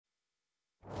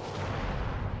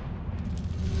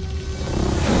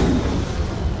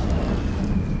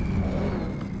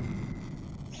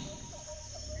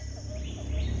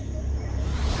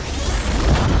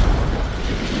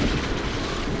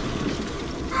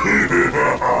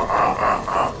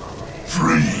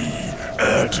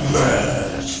At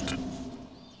last.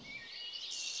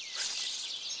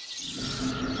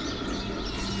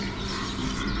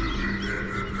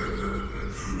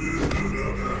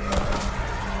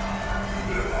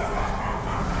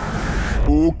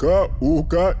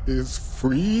 Uka is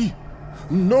free?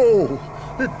 No,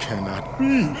 it cannot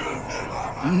be.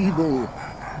 Evil,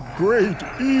 great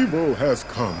evil has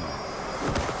come.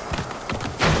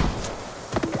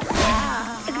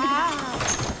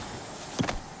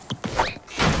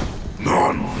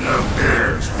 None have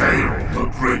dared fail the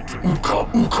great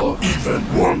Uka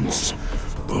even once.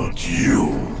 But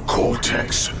you,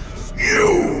 Cortex,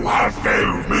 you have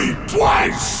failed me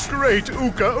twice! Great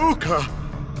Uka!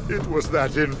 It was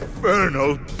that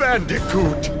infernal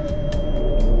Bandicoot!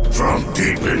 From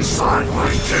deep inside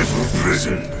my temple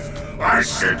prison, I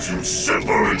sent you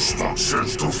simple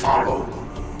instructions to follow.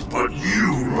 But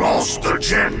you lost the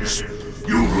gems,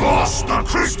 you lost the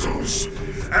crystals,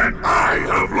 and I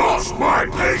have lost my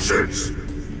patience.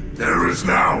 There is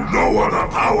now no other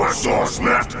power source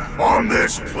left on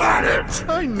this planet.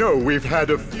 I know we've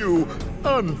had a few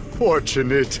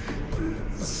unfortunate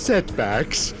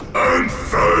setbacks. And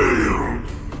failed.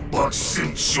 But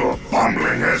since your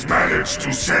bumbling has managed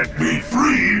to set me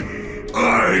free,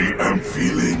 I am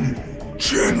feeling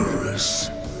generous.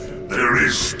 There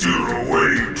is still a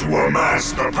way to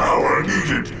amass the power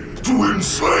needed to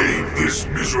enslave this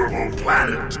miserable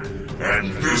planet.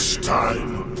 And this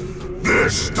time,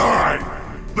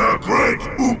 the great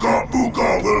Uka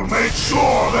will make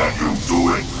sure that you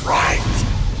do it right!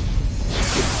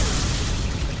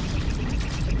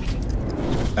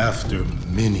 After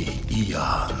many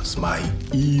eons, my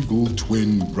evil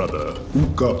twin brother,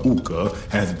 Uka,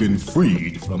 has been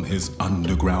freed from his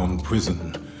underground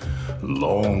prison.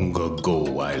 Long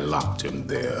ago, I locked him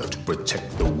there to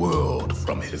protect the world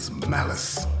from his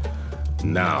malice.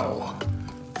 Now,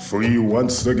 free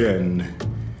once again,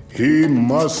 he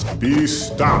must be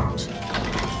stopped.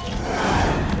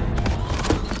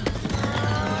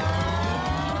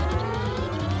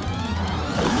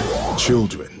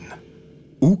 Children,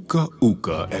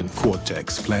 Uka and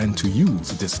Cortex plan to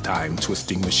use this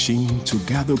time-twisting machine to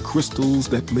gather crystals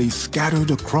that lay scattered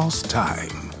across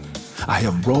time. I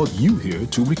have brought you here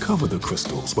to recover the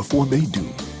crystals before they do.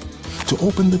 To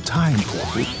open the time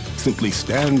portal, simply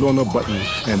stand on a button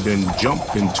and then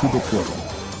jump into the portal.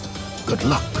 Good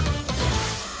luck.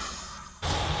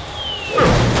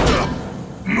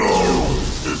 No!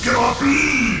 It cannot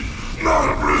be! Not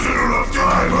a prisoner of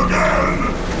time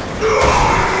again!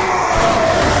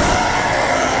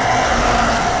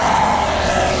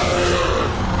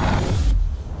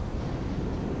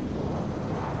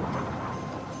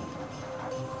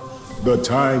 The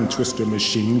time twister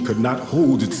machine could not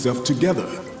hold itself together.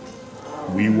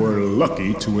 We were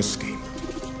lucky to escape.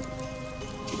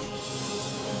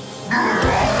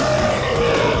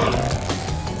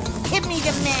 Give me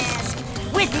the mask!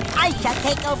 With it, I shall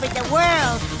take over the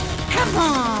world! Come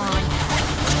on!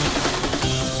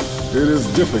 It is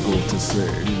difficult to say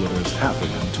what has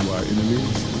happened to our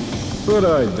enemies, but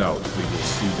I doubt we will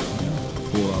see them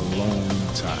for a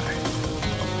long time.